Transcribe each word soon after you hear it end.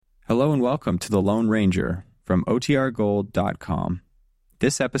Hello and welcome to The Lone Ranger from OTRGold.com.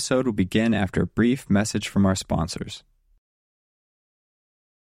 This episode will begin after a brief message from our sponsors.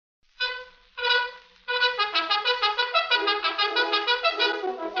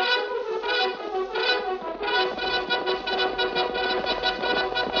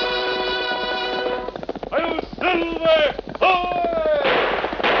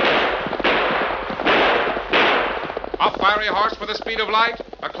 Fiery horse with the speed of light,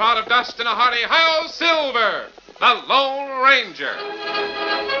 a cloud of dust, and a hearty "Hi-Yo, Silver!" The Lone Ranger.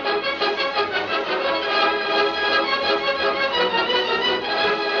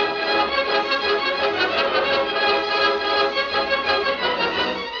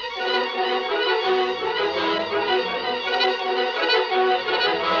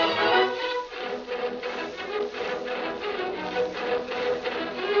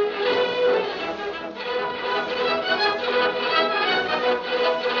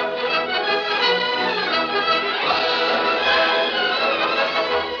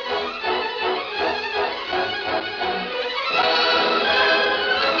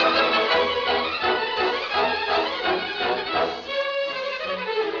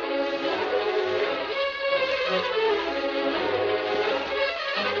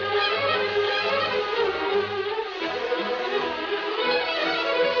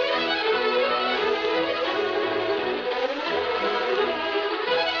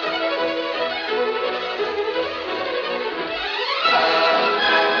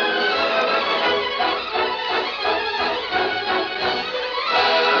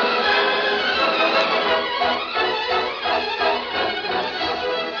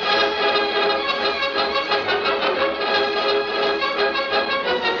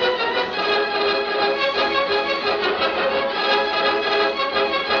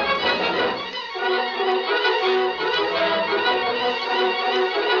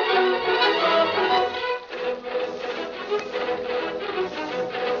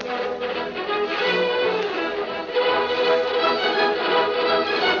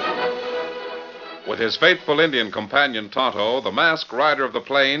 With his faithful Indian companion Tonto, the masked rider of the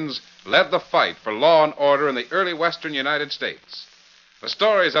plains led the fight for law and order in the early western United States. The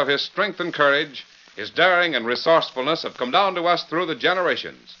stories of his strength and courage, his daring and resourcefulness have come down to us through the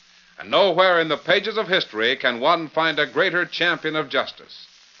generations, and nowhere in the pages of history can one find a greater champion of justice.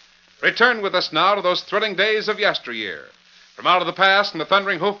 Return with us now to those thrilling days of yesteryear. From out of the past and the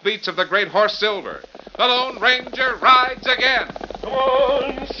thundering hoofbeats of the great horse Silver, the Lone Ranger rides again. Come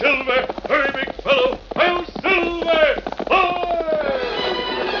on, Silver! Hurry, big fellow! Hi-Yo, Silver! Hi!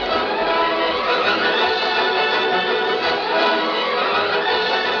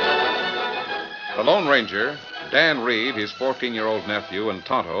 The Lone Ranger, Dan Reed, his 14-year-old nephew, and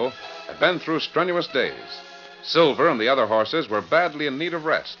Tonto had been through strenuous days. Silver and the other horses were badly in need of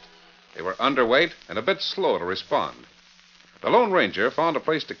rest. They were underweight and a bit slow to respond. The Lone Ranger found a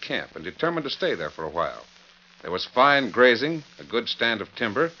place to camp and determined to stay there for a while. There was fine grazing, a good stand of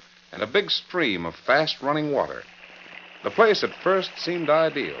timber, and a big stream of fast-running water. The place at first seemed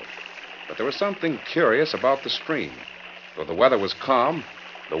ideal, but there was something curious about the stream. Though the weather was calm,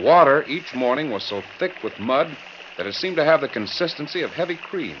 the water each morning was so thick with mud that it seemed to have the consistency of heavy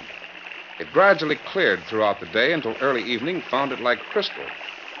cream. It gradually cleared throughout the day until early evening found it like crystal.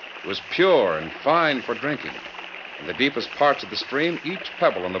 It was pure and fine for drinking. In the deepest parts of the stream, each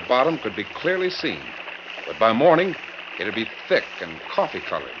pebble on the bottom could be clearly seen. But by morning, it'd be thick and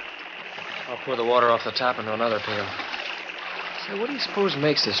coffee-colored. I'll pour the water off the top into another pail. Say, what do you suppose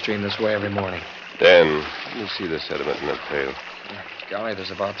makes this stream this way every morning? Dan, let me see the sediment in that pail. Golly, there's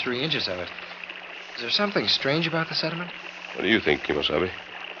about 3 inches of it. Is there something strange about the sediment? What do you think, Kimosabe?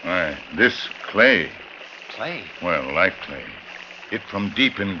 Why, this clay. Clay? Well, like clay. It from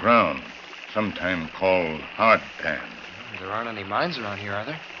deep in ground. Sometime called hard pan. There aren't any mines around here, are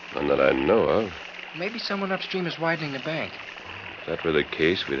there? None that I know of. Maybe someone upstream is widening the bank. If that were the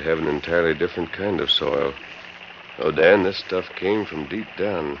case, we'd have an entirely different kind of soil. Oh, Dan, this stuff came from deep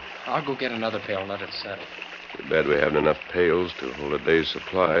down. I'll go get another pail and let it settle. Too bad we haven't enough pails to hold a day's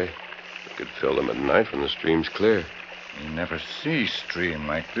supply. We could fill them at night when the stream's clear. You never see stream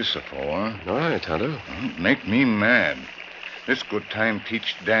like this afore. All right, Tonto. Make me mad. This good time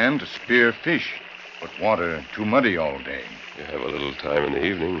teach Dan to spear fish, but water too muddy all day. You have a little time in the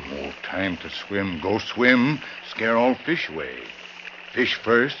evening. No time to swim. Go swim, scare all fish away. Fish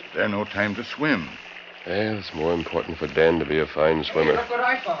first, there no time to swim. Well, it's more important for Dan to be a fine swimmer. Hey, look what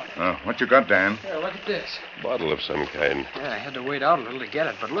I found. What you got, Dan? Here, look at this. Bottle of some kind. Yeah, I had to wait out a little to get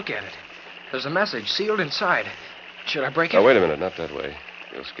it, but look at it. There's a message sealed inside. Should I break it? Now, wait a minute, not that way.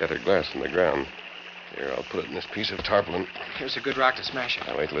 You'll scatter glass on the ground. Here, I'll put it in this piece of tarpaulin. Here's a good rock to smash it.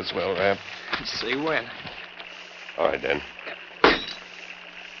 Now, wait till it's well wrapped. See when. All right, then.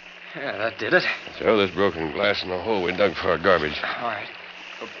 Yeah, that did it. Throw this broken glass in the hole we dug for our garbage. All right.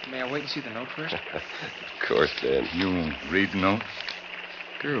 Oh, may I wait and see the note first? Of course, Dan. You read notes?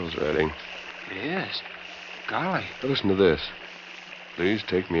 Girl's writing. Yes. Golly. Listen to this. Please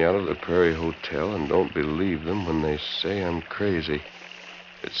take me out of the Prairie Hotel and don't believe them when they say I'm crazy.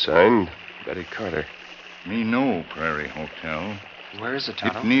 It's signed Betty Carter. Me know Prairie Hotel. Where is it,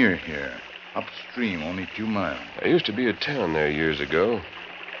 Tonto? It's near here. Upstream, only 2 miles. There used to be a town there years ago.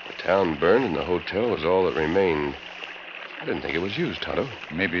 The town burned and the hotel was all that remained. I didn't think it was used, Tonto.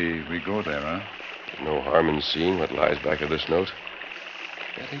 Maybe we go there, huh? There's no harm in seeing what lies back of this note.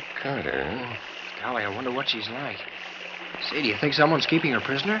 Betty Carter, huh? Golly, I wonder what she's like. Say, do you think someone's keeping her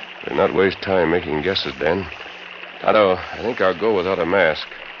prisoner? Better not waste time making guesses, Dan. Tonto, I think I'll go without a mask.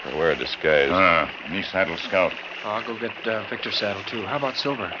 I'll wear a disguise. Me saddle Scout. Oh, I'll go get Victor's saddle, too. How about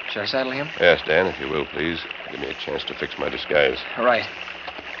Silver? Should I saddle him? Yes, Dan, if you will, please. Give me a chance to fix my disguise. All right.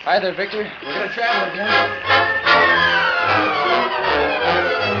 Hi there, Victor. We're going to travel again.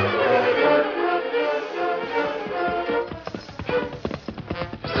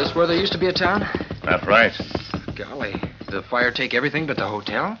 Is this where there used to be a town? That's right. Golly, did the fire take everything but the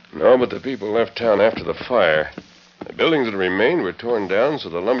hotel? No, but the people left town after the fire. The buildings that remained were torn down so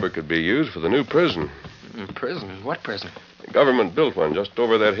the lumber could be used for the new prison. Prison? What prison? The government built one just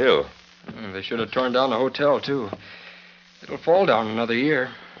over that hill. They should have torn down the hotel, too. It'll fall down another year.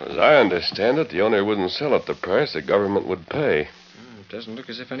 As I understand it, the owner wouldn't sell at the price the government would pay. It doesn't look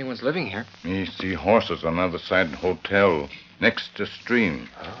as if anyone's living here. Me see horses on the other side of the hotel, next to stream.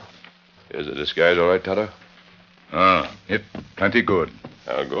 Is the disguise all right, Tonto? It plenty good.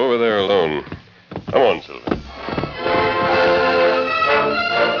 I'll go over there alone. Come on, Silver.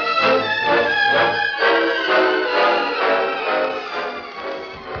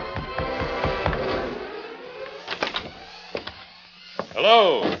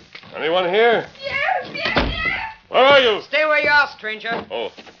 Hello? Anyone here? Yes. Where are you? Stay where you are, stranger.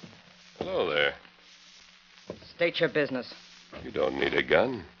 Oh, hello there. State your business. You don't need a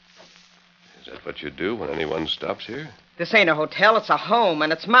gun. Is that what you do when anyone stops here? This ain't a hotel, it's a home,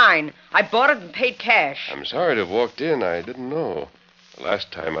 and it's mine. I bought it and paid cash. I'm sorry to have walked in. I didn't know. The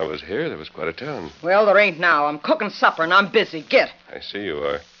last time I was here, there was quite a town. Well, there ain't now. I'm cooking supper, and I'm busy. Get. I see you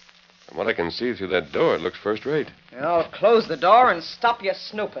are. From what I can see through that door, it looks first rate. I'll close the door and stop you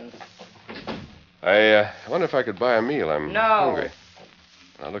snooping. I wonder if I could buy a meal. I'm No. hungry.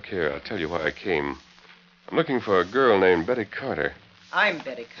 Now, look here. I'll tell you why I came. I'm looking for a girl named Betty Carter. I'm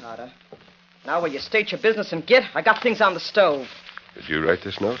Betty Carter. Now, will you state your business and get? I got things on the stove. Did you write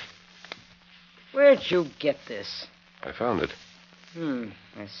this note? Where'd you get this? I found it.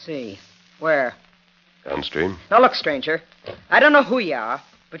 I see. Where? Downstream. Now, look, stranger. I don't know who you are,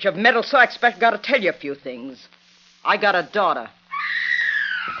 but you've meddled, so I expect I gotta tell you a few things. I got a daughter.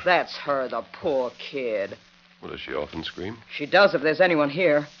 That's her, the poor kid. Well, does she often scream? She does if there's anyone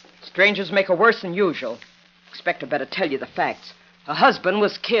here. Strangers make her worse than usual. Expect I better tell you the facts. Her husband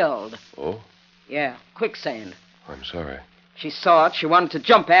was killed. Oh? Yeah, quicksand. I'm sorry. She saw it. She wanted to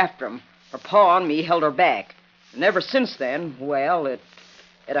jump after him. Her paw on me held her back. And ever since then, well, it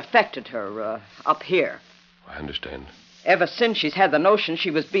affected her up here. I understand. Ever since, she's had the notion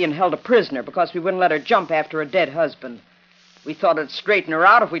she was being held a prisoner because we wouldn't let her jump after her dead husband. We thought it'd straighten her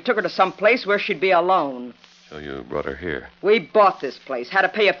out if we took her to some place where she'd be alone. So you brought her here. We bought this place. Had to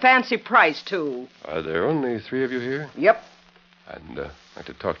pay a fancy price, too. Are there only 3 of you here? Yep. I'd like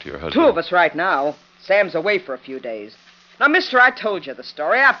to talk to your husband. 2 of us right now. Sam's away for a few days. Now, mister, I told you the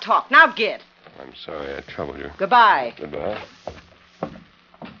story. I've talked. Now get. I'm sorry I troubled you. Goodbye. Goodbye.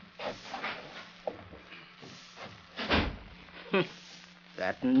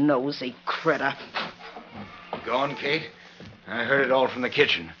 That nosy critter. Gone, Kate? I heard it all from the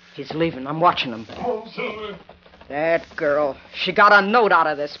kitchen. He's leaving. I'm watching him. Oh, Silver. That girl. She got a note out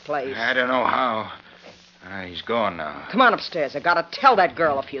of this place. I don't know how. He's gone now. Come on upstairs. I gotta tell that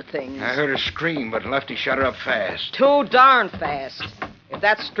girl a few things. I heard her scream, but Lefty shut her up fast. Too darn fast. If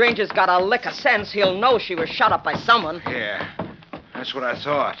that stranger's got a lick of sense, he'll know she was shot up by someone. Yeah, that's what I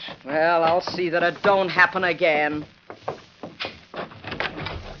thought. Well, I'll see that it don't happen again.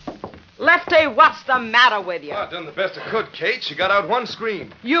 Lefty, what's the matter with you? Well, I've done the best I could, Kate. She got out one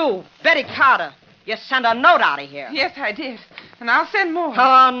scream. You, Betty Carter, you sent a note out of here. Yes, I did. And I'll send more.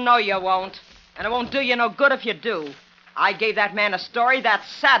 Oh, no, you won't. And it won't do you no good if you do. I gave that man a story that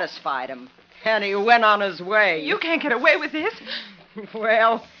satisfied him. And he went on his way. You can't get away with this.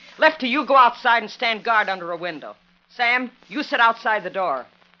 Well, Lefty, you go outside and stand guard under a window. Sam, you sit outside the door.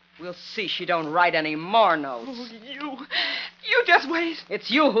 We'll see she don't write any more notes. Oh, you just wait. It's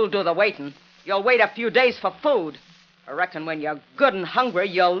you who'll do the waiting. You'll wait a few days for food. I reckon when you're good and hungry,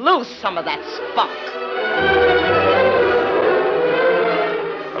 you'll lose some of that spunk.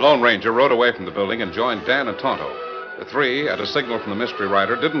 The Lone Ranger rode away from the building and joined Dan and Tonto. The three, at a signal from the mystery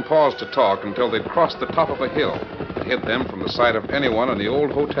rider, didn't pause to talk until they'd crossed the top of a hill that hid them from the sight of anyone in the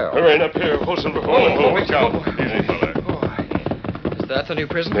old hotel. Hurry up here. Whoa, Silver. Watch out. Easy, fella. Is that the new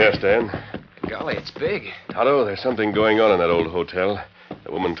prison? Yes, Dan. Golly, it's big. Tonto, there's something going on in that old hotel.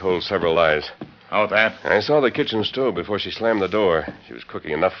 The woman told several lies. How that? I saw the kitchen stove before she slammed the door. She was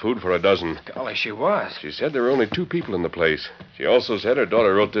cooking enough food for a dozen. Golly, she was. She said there were only 2 people in the place. She also said her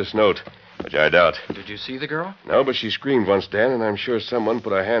daughter wrote this note, which I doubt. Did you see the girl? No, but she screamed once, Dan, and I'm sure someone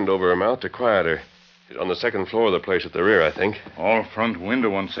put a hand over her mouth to quiet her. She's on the 2nd floor of the place at the rear, I think. All front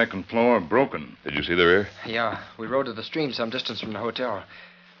window on 2nd floor broken. Did you see the rear? Yeah, we rode to the stream some distance from the hotel.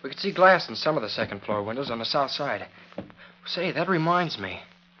 We could see glass in some of the 2nd floor windows on the south side. Say, that reminds me.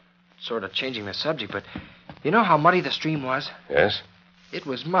 Sort of changing the subject, but you know how muddy the stream was? Yes? It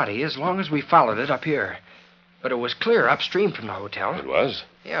was muddy as long as we followed it up here. But it was clear upstream from the hotel. It was?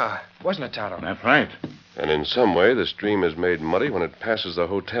 Yeah, wasn't it, Tonto? That's right. And in some way, the stream is made muddy when it passes the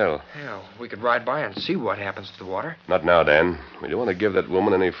hotel. Yeah, we could ride by and see what happens to the water. Not now, Dan. We don't want to give that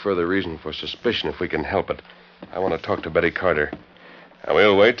woman any further reason for suspicion if we can help it. I want to talk to Betty Carter. I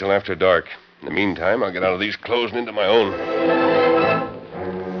will wait till after dark. In the meantime, I'll get out of these clothes and into my own.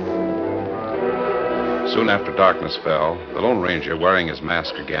 Soon after darkness fell, the Lone Ranger, wearing his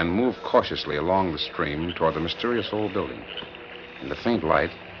mask again, moved cautiously along the stream toward the mysterious old building. In the faint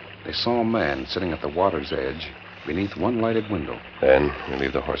light, they saw a man sitting at the water's edge beneath one lighted window. Dan, we'll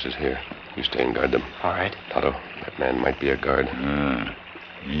leave the horses here. You stay and guard them. All right. Tonto, that man might be a guard.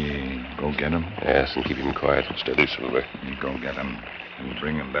 You go get him. Yes, and keep him quiet. Steady, Silver. You go get him and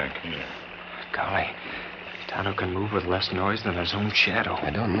bring him back here. Golly, Tonto can move with less noise than his own shadow.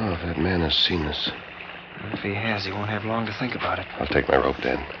 I don't know if that man has seen us. If he has, he won't have long to think about it. I'll take my rope,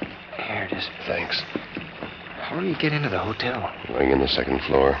 Dan. Here it is. Thanks. How do you get into the hotel? Going in the 2nd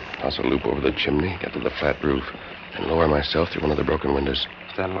floor, toss a loop over the chimney, get to the flat roof, and lower myself through one of the broken windows.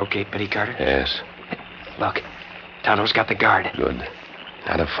 Then locate Betty Carter? Yes. Look, Tonto's got the guard. Good.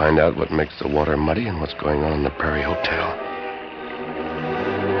 Now to find out what makes the water muddy and what's going on in the Prairie Hotel.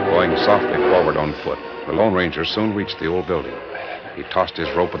 Going softly forward on foot, the Lone Ranger soon reached the old building. He tossed his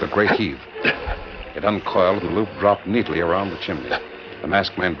rope with a great heave. It uncoiled and the loop dropped neatly around the chimney. The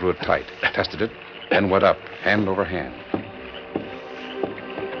masked man drew it tight, tested it, then went up, hand over hand.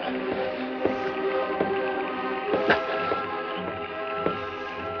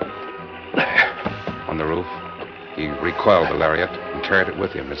 On the roof, he recoiled the lariat and carried it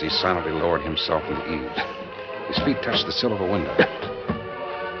with him as he silently lowered himself from the eaves. His feet touched the sill of a window.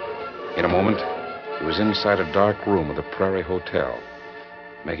 In a moment, he was inside a dark room of the Prairie Hotel.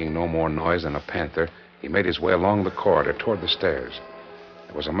 Making no more noise than a panther, he made his way along the corridor toward the stairs.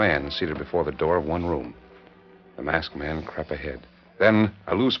 There was a man seated before the door of one room. The masked man crept ahead. Then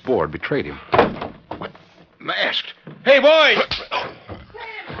a loose board betrayed him. What? Masked. Hey, boys! What's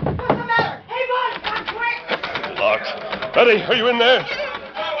the matter? Hey, boys, come quick! Locked. Betty, are you in there?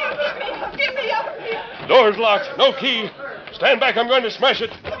 Get me up here. Door's locked. No key. Stand back. I'm going to smash it.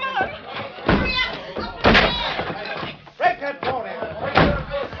 Come on. Hurry up. Break that door in.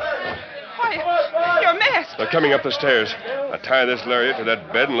 Why, your mask. They're coming up the stairs. Now tie this lariat to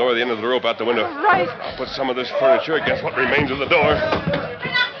that bed and lower the end of the rope out the window. Right. I'll put some of this furniture against what remains of the door. Go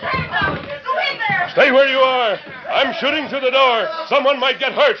in there. Stay where you are. I'm shooting through the door. Someone might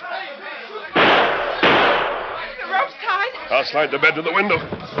get hurt. The rope's tied. I'll slide the bed to the window. Get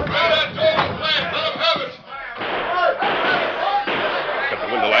the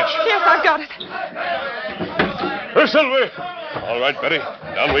window latch. Yes, I've got it. Here, Silver. All right, Betty.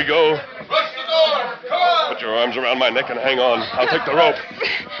 Down we go. Rush the door. Come on. Put your arms around my neck and hang on. I'll take the rope.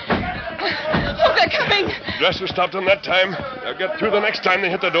 Oh, they're coming. Dresser stopped them that time. They'll get through the next time they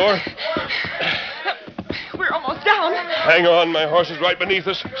hit the door. We're almost down. Hang on. My horse is right beneath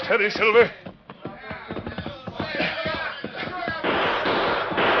us. Steady, Silver.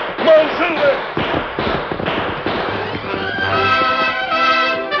 Come on, Silver.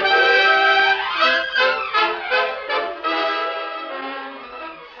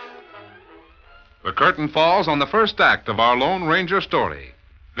 The curtain falls on the first act of our Lone Ranger story.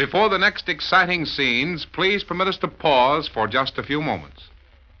 Before the next exciting scenes, please permit us to pause for just a few moments.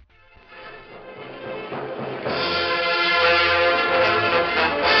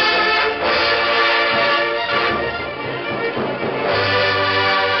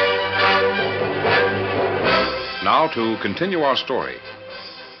 Now to continue our story.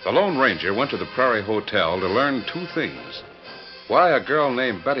 The Lone Ranger went to the Prairie Hotel to learn two things. Why a girl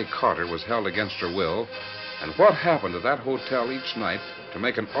named Betty Carter was held against her will, and what happened at that hotel each night to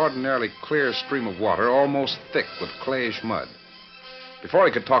make an ordinarily clear stream of water almost thick with clayish mud. Before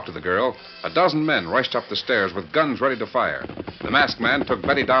he could talk to the girl, a dozen men rushed up the stairs with guns ready to fire. The masked man took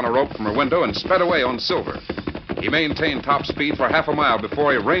Betty down a rope from her window and sped away on Silver. He maintained top speed for half a mile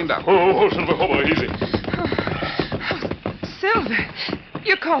before he reined up. Oh, Silver, boy, easy. Silver.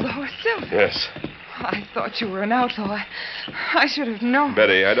 You called the horse Silver. Yes. I thought you were an outlaw. I should have known.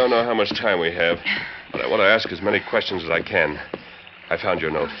 Betty, I don't know how much time we have, but I want to ask as many questions as I can. I found your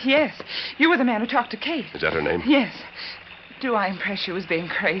note. Yes. You were the man who talked to Kate. Is that her name? Yes. Do I impress you as being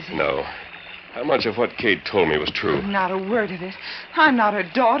crazy? No. How much of what Kate told me was true? Not a word of it. I'm not her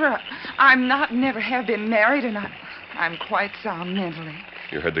daughter. I'm not, never have been married, and I'm quite sound mentally.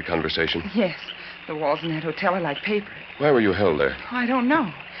 You heard the conversation? Yes. The walls in that hotel are like paper. Why were you held there? I don't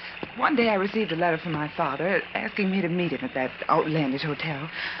know. One day I received a letter from my father asking me to meet him at that outlandish hotel.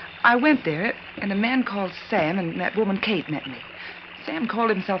 I went there, and a man called Sam and that woman Kate met me. Sam called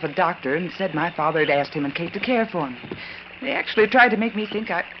himself a doctor and said my father had asked him and Kate to care for me. They actually tried to make me think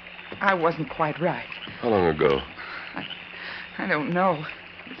I wasn't quite right. How long ago? I don't know.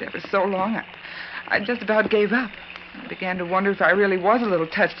 It was ever so long. I just about gave up. I began to wonder if I really was a little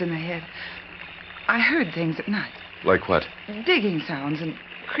touched in the head. I heard things at night. Like what? Digging sounds and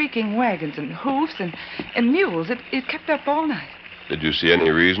creaking wagons and hoofs and mules. It kept up all night. Did you see any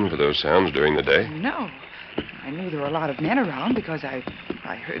reason for those sounds during the day? No. I knew there were a lot of men around because I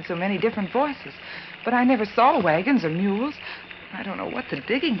heard so many different voices. But I never saw wagons or mules. I don't know what the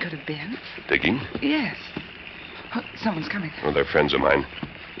digging could have been. Digging? Yes. Oh, someone's coming. Oh, they're friends of mine.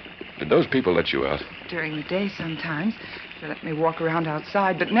 Did those people let you out? During the day sometimes. They let me walk around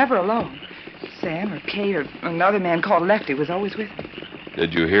outside, but never alone. Sam or Kate or another man called Lefty was always with me.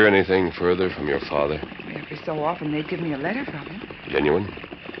 Did you hear anything further from your father? Every so often they'd give me a letter from him. Genuine?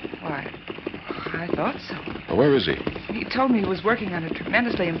 Why, I thought so. Well, where is he? He told me he was working on a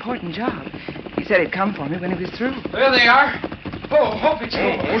tremendously important job. He said he'd come for me when he was through. There they are. Oh, hope it's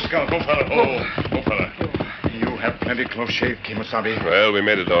me. Oh, Scout, go, fella. Oh, fella. You have plenty close shave, Kemosabe. Well, we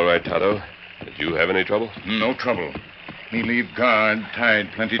made it all right, Tonto. Did you have any trouble? No trouble. Me leave guard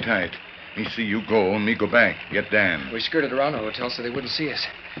tied plenty tight. Me see you go, and me go back. Get Dan. We skirted around the hotel so they wouldn't see us.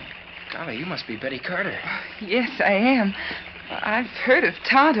 Golly, you must be Betty Carter. Yes, I am. I've heard of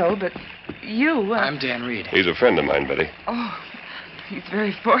Tonto, but you... I'm Dan Reed. He's a friend of mine, Betty. Oh, he's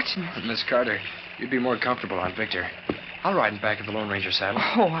very fortunate. Miss Carter, you'd be more comfortable on Victor. I'll ride in back of the Lone Ranger saddle.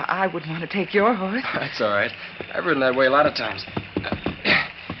 Oh, I wouldn't want to take your horse. That's all right. I've ridden that way a lot of times.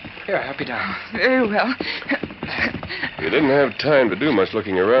 Here, I'll help you down. Very well. You didn't have time to do much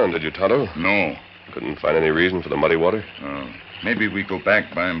looking around, did you, Tonto? No. Couldn't find any reason for the muddy water? Maybe we go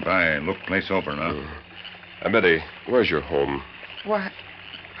back by and by and look place over, no? Betty, where's your home? What?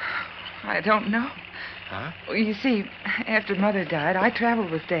 I don't know. Huh? Well, you see, after Mother died, I traveled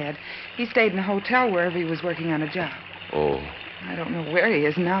with Dad. He stayed in a hotel wherever he was working on a job. Oh. I don't know where he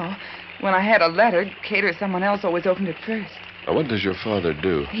is now. When I had a letter, Kate or someone else always opened it first. Now, what does your father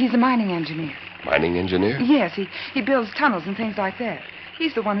do? He's a mining engineer. Mining engineer? Yes, he builds tunnels and things like that.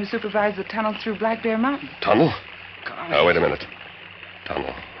 He's the one who supervised the tunnel through Black Bear Mountain. Tunnel? Golly. Now, wait a minute.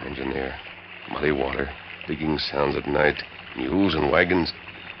 Tunnel, engineer, muddy water, digging sounds at night, mules and wagons.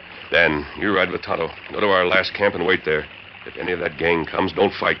 Dan, you ride with Tonto. Go to our last camp and wait there. If any of that gang comes,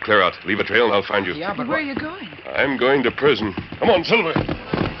 don't fight. Clear out. Leave a trail and I'll find you. Yeah, but Where are you going? I'm going to prison. Come on, Silver.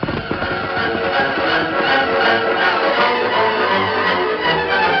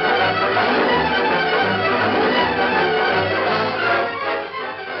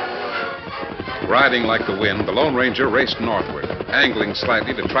 Riding like the wind, the Lone Ranger raced northward, angling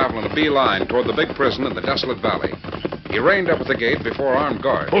slightly to travel in a beeline toward the big prison in the desolate valley. He reined up at the gate before armed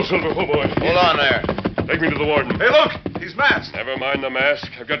guards. Oh, Silver, oh, boy. Hold on there. Take me to the warden. Hey, look! He's masked. Never mind the mask.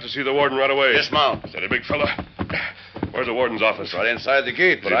 I've got to see the warden right away. Dismount. Is that a big fella? Where's the warden's office? Right inside the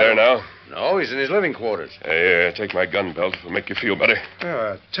gate, Is he there now? No, he's in his living quarters. Hey, take my gun belt. It'll make you feel better.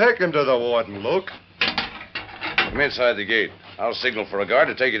 Take him to the warden, Luke. Come inside the gate. I'll signal for a guard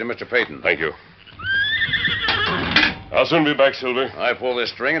to take you to Mr. Peyton. Thank you. I'll soon be back, Silver. I pull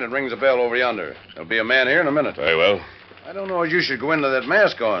this string and it rings a bell over yonder. There'll be a man here in a minute. Very well. I don't know as you should go into that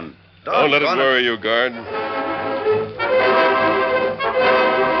mask on. Don't let it worry you, guard.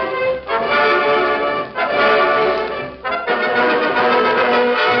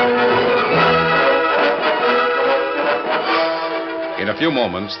 In a few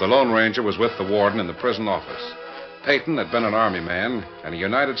moments, the Lone Ranger was with the warden in the prison office. Peyton had been an Army man and a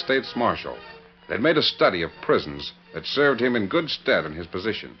United States Marshal. They'd made a study of prisons that served him in good stead in his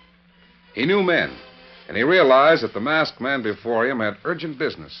position. He knew men, and he realized that the masked man before him had urgent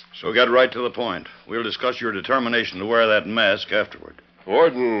business. So get right to the point. We'll discuss your determination to wear that mask afterward.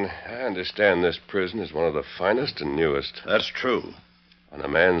 Warden, I understand this prison is one of the finest and newest. That's true. When a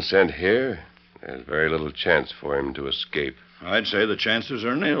man's sent here, there's very little chance for him to escape. I'd say the chances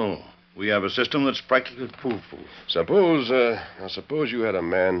are nil. We have a system that's practically foolproof. Suppose you had a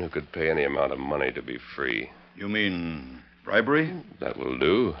man who could pay any amount of money to be free. You mean bribery? That will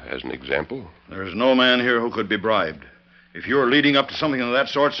do, as an example. There's no man here who could be bribed. If you're leading up to something of that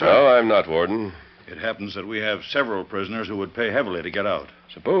sort, sir... No, I'm not, Warden. It happens that we have several prisoners who would pay heavily to get out.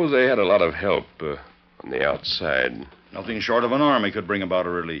 Suppose they had a lot of help on the outside. Nothing short of an army could bring about a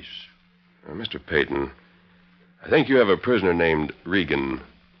release. Mr. Peyton, I think you have a prisoner named Regan.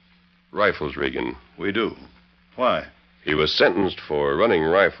 Rifles Regan. We do. Why? He was sentenced for running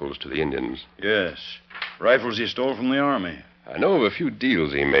rifles to the Indians. Yes. Rifles he stole from the army. I know of a few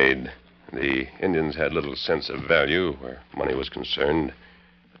deals he made. The Indians had little sense of value where money was concerned.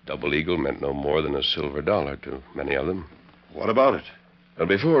 A double eagle meant no more than a silver dollar to many of them. What about it? Well,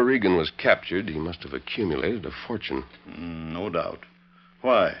 before Regan was captured, he must have accumulated a fortune. No doubt.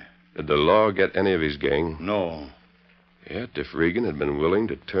 Why? Did the law get any of his gang? No. Yet, if Regan had been willing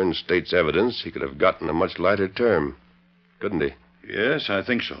to turn state's evidence, he could have gotten a much lighter term. Couldn't he? Yes, I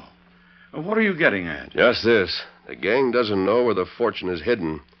think so. What are you getting at? Just this. The gang doesn't know where the fortune is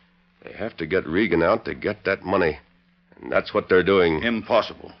hidden. They have to get Regan out to get that money. And that's what they're doing.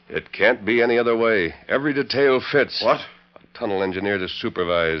 Impossible. It can't be any other way. Every detail fits. What? A tunnel engineer to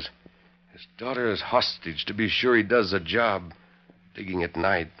supervise. His daughter is hostage to be sure he does the job. Digging at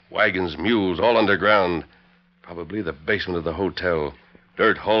night. Wagons, mules, all underground. Probably the basement of the hotel.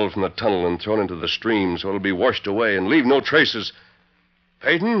 Dirt hauled from the tunnel and thrown into the stream so it'll be washed away and leave no traces.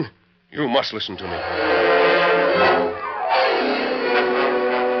 Peyton, you must listen to me.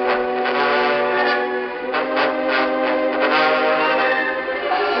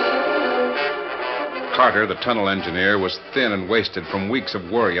 Carter, the tunnel engineer, was thin and wasted from weeks of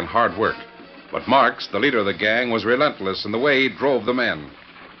worry and hard work. But Marks, the leader of the gang, was relentless in the way he drove the men.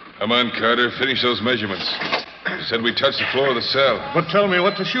 Come on, Carter. Finish those measurements. You said we touched the floor of the cell. But tell me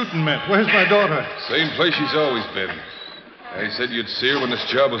what the shooting meant. Where's my daughter? Same place she's always been. I said you'd see her when this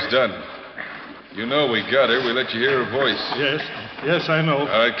job was done. You know we got her. We let you hear her voice. Yes, I know. All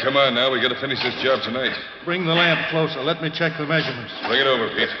right, come on now. We got to finish this job tonight. Bring the lamp closer. Let me check the measurements. Bring it over,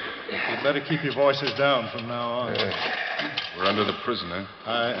 Pete. You'd better keep your voices down from now on. We're under the prison, huh?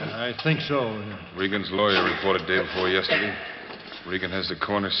 I think so. Regan's lawyer reported day before yesterday. Regan has the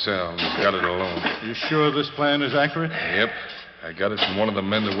corner cell, and he's got it alone. You sure this plan is accurate? Yep. I got it from one of the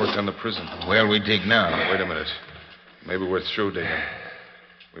men that worked on the prison. Where'll we dig now? Wait a minute. Maybe we're through digging.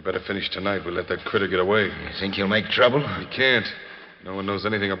 We better finish tonight. We let that critter get away. You think he'll make trouble? He can't. No one knows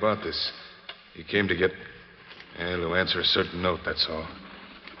anything about this. He came to get... And he'll answer a certain note, that's all.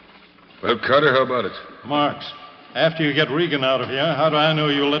 Well, Carter, how about it? Marks, after you get Regan out of here, how do I know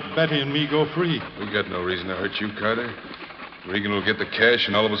you'll let Betty and me go free? We got no reason to hurt you, Carter. Regan will get the cash,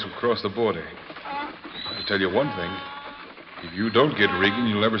 and all of us will cross the border. I'll tell you one thing. If you don't get Regan,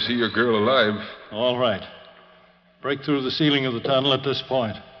 you'll never see your girl alive. All right. Break through the ceiling of the tunnel at this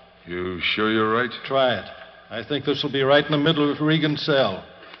point. You sure you're right? Try it. I think this will be right in the middle of Regan's cell.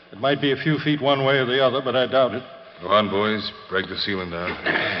 It might be a few feet one way or the other, but I doubt it. Go on, boys. Break the ceiling down.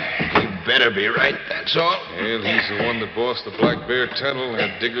 He better be right, that's all. Well, he's the one that bossed the Black Bear Tunnel and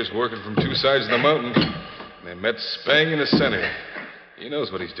had diggers working from two sides of the mountain. They met spang in the center. He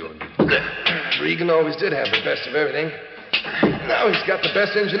knows what he's doing. Regan always did have the best of everything. Now he's got the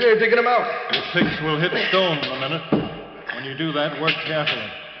best engineer digging them out. The picks will hit stone in a minute. When you do that, work carefully.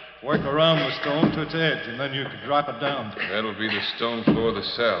 Work around the stone to its edge, and then you can drop it down. That'll be the stone floor of the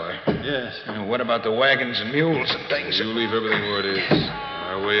cell, eh? Yes. And what about the wagons and mules and things? You leave everything where it is.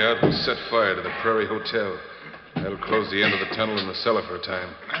 On our way out, we'll set fire to the Prairie Hotel. That'll close the end of the tunnel in the cellar for a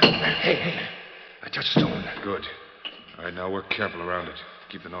time. Hey. I touched stone. Good. All right, now work careful around it.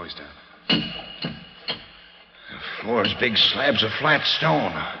 Keep the noise down. The floor's big slabs of flat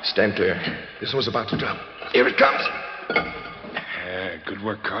stone. Stand clear. This one's about to drop. Here it comes. Good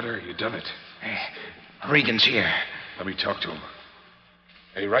work, Carter. You done it. Regan's here. Let me talk to him.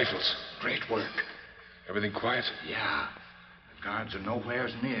 Hey, Rifles. Great work. Everything quiet? Yeah. The guards are nowhere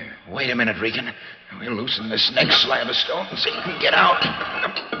near. Wait a minute, Regan. We'll loosen this next slab of stone so you can get out.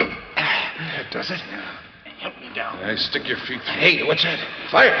 That does it. Help me down. Stick your feet through. Hey, what's that?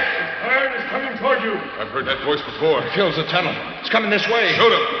 Fire! Fire is coming toward you. I've heard that voice before. It fills the tunnel. It's coming this way.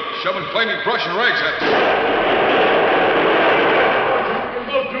 Shoot him. Shoving flaming brush and rags at him. We'll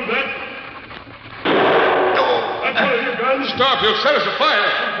both do that. stop, you'll set us afire.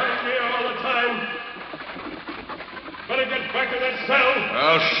 Behind me all the time. Better get back to that cell.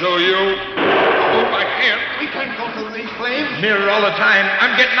 I'll show you. Hold my hand. We can't go through these flames. Nearer all the time.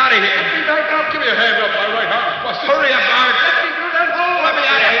 I'm getting out of here. Let me back up. Give me a hand up. My right arm's busted. Hurry up, Bart. Let me through that hole. Let me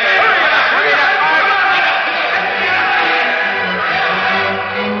out of here. Hurry up, Bart.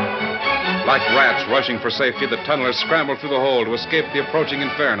 Like rats rushing for safety, the tunnelers scrambled through the hole to escape the approaching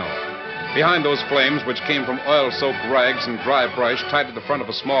inferno. Behind those flames, which came from oil-soaked rags and dry brush tied to the front of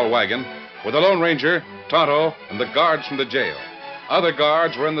a small wagon, were the Lone Ranger, Tonto, and the guards from the jail. Other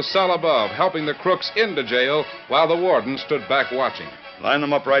guards were in the cell above, helping the crooks into jail, while the warden stood back watching. Line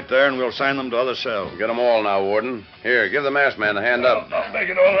them up right there, and we'll sign them to other cells. Get them all now, Warden. Here, give the masked man a hand up. I'll make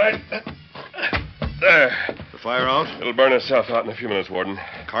it all right. There. The fire out? It'll burn itself out in a few minutes, Warden.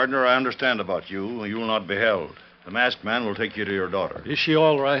 Cardinal, I understand about you. You will not be held. The masked man will take you to your daughter. Is she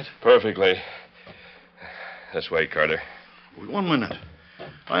all right? Perfectly. This way, Carter. 1 minute.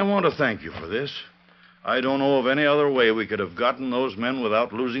 I want to thank you for this. I don't know of any other way we could have gotten those men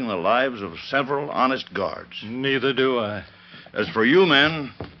without losing the lives of several honest guards. Neither do I. As for you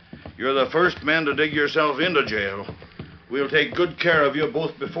men, you're the first men to dig yourself into jail. We'll take good care of you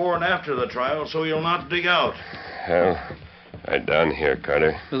both before and after the trial, so you'll not dig out. Well, right down here,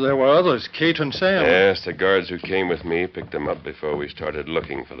 Carter. There were others, Kate and Sam. Yes, the guards who came with me picked them up before we started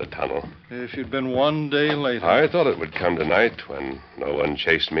looking for the tunnel. If you'd been 1 day later. I thought it would come tonight when no one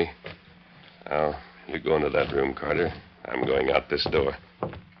chased me. Now, you go into that room, Carter. I'm going out this door.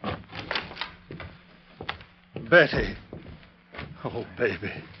 Betty. Oh,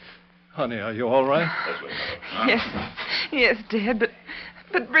 baby. Honey, are you all right? Yes. Yes, Dad,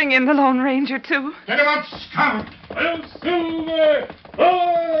 but bring in the Lone Ranger, too. Get him up, Scout. I'll Silver!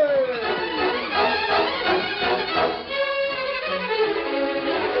 Away!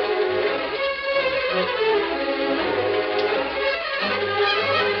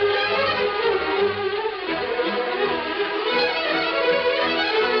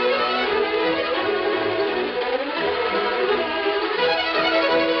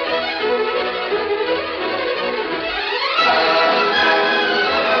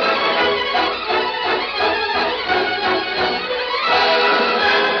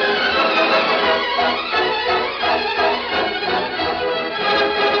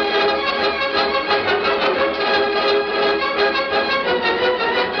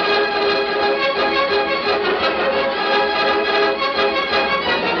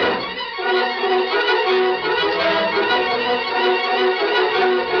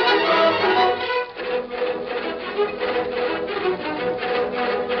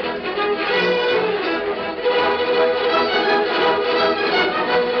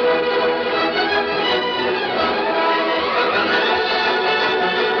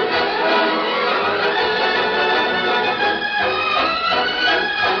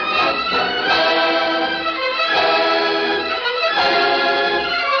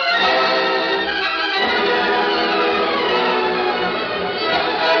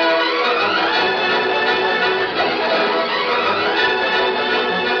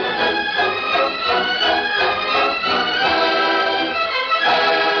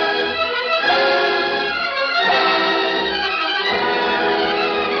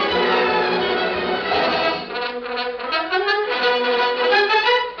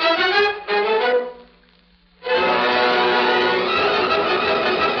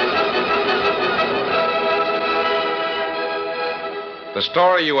 The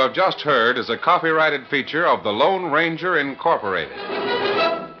story you have just heard is a copyrighted feature of the Lone Ranger Incorporated.